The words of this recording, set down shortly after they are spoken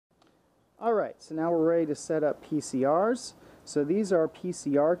Alright, so now we're ready to set up PCRs. So these are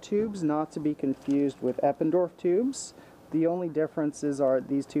PCR tubes, not to be confused with Eppendorf tubes. The only differences are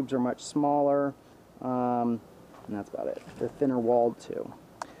these tubes are much smaller, and that's about it. They're thinner walled too.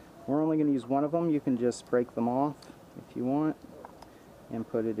 We're only going to use one of them. You can just break them off if you want and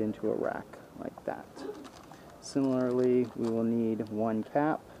put it into a rack like that. Similarly, we will need one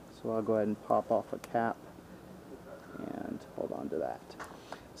cap, so I'll go ahead and pop off a cap and hold on to that.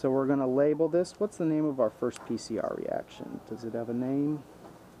 So we're going to label this. What's the name of our first PCR reaction? Does it have a name?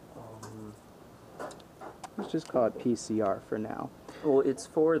 Let's just call it PCR for now. Well, it's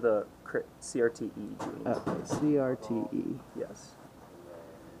for the CRTE gene. Okay, CRTE. Yes.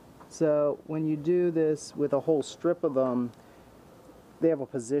 So when you do this with a whole strip of them, they have a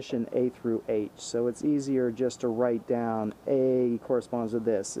position A through H. So it's easier just to write down A corresponds to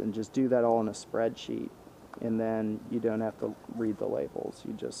this and just do that all in a spreadsheet. And then you don't have to read the labels.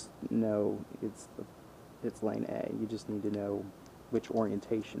 You just know it's lane A. You just need to know which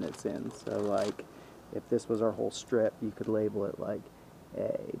orientation it's in. So like if this was our whole strip, you could label it like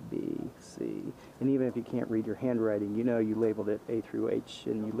A, B, C. And even if you can't read your handwriting, you know you labeled it A through H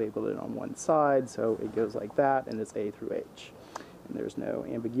and you labeled it on one side, so it goes like that and it's A through H. And there's no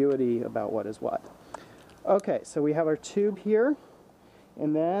ambiguity about what is what. Okay, so we have our tube here.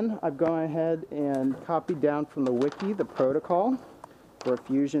 And then I've gone ahead and copied down from the wiki the protocol for a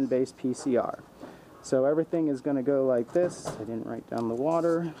fusion-based PCR. So everything is going to go like this. I didn't write down the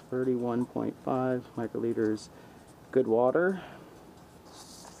water. 31.5 microliters good water.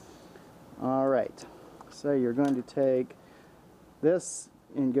 Alright, so you're going to take this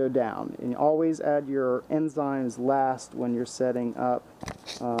and go down. And always add your enzymes last when you're setting up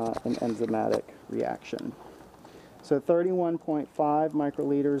an enzymatic reaction. So 31.5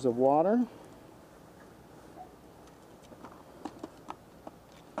 microliters of water.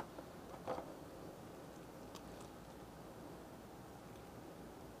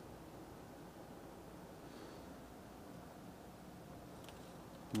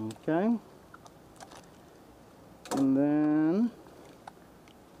 Okay. And then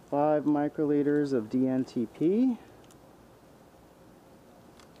 5 microliters of dNTP.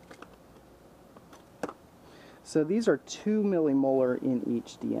 So these are 2 millimolar in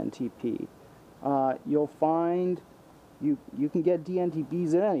each dNTP. You'll find you can get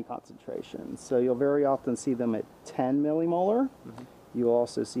dNTPs at any concentration. So you'll very often see them at 10 millimolar. You'll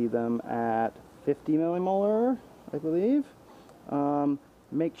also see them at 50 millimolar, I believe.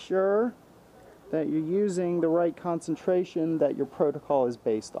 Make sure that you're using the right concentration that your protocol is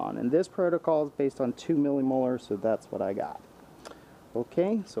based on. And this protocol is based on 2 millimolar, so that's what I got.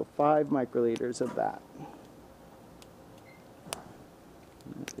 Okay, so 5 microliters of that.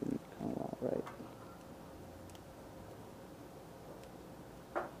 That didn't come out right.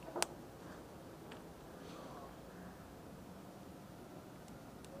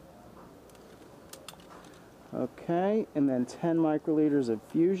 Okay, and then 10 microliters of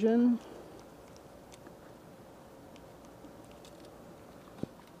fusion.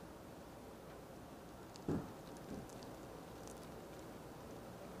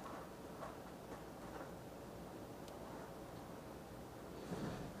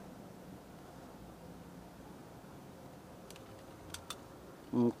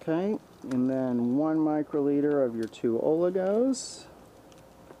 Okay, and then 1 microliter of your 2 oligos.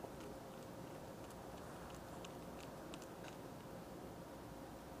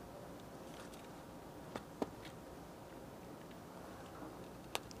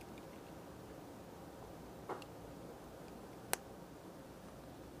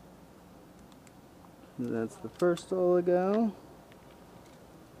 That's the first oligo.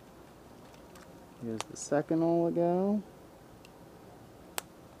 Here's the second oligo.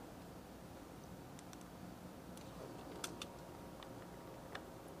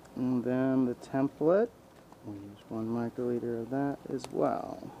 And then the template, we'll use 1 microliter of that as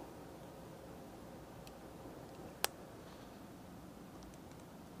well.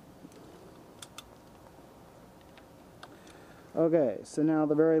 Okay, so now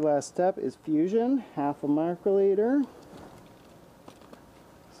the very last step is fusion, 1/2 microliter.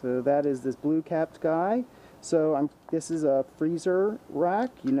 So that is this blue capped guy. So this is a freezer rack.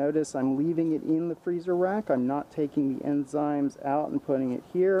 You notice I'm leaving it in the freezer rack. I'm not taking the enzymes out and putting it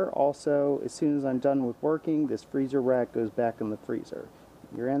here. Also, as soon as I'm done with working, this freezer rack goes back in the freezer.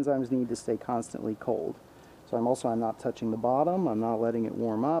 Your enzymes need to stay constantly cold. So I'm not touching the bottom. I'm not letting it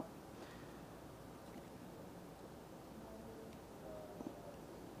warm up.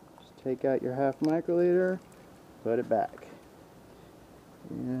 Just take out your 1/2 microliter, put it back,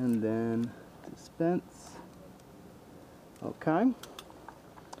 and then dispense. Okay.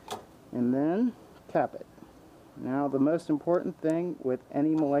 and then cap it. Now the most important thing with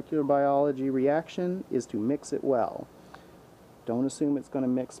any molecular biology reaction is to mix it well. Don't assume it's going to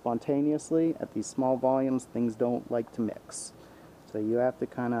mix spontaneously. At these small volumes, things don't like to mix. So you have to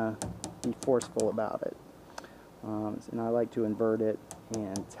kind of be forceful about it. And I like to invert it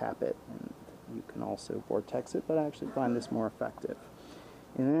and tap it. And you can also vortex it, but I actually find this more effective.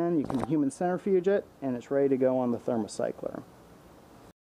 And then you can human centrifuge it, and it's ready to go on the thermocycler.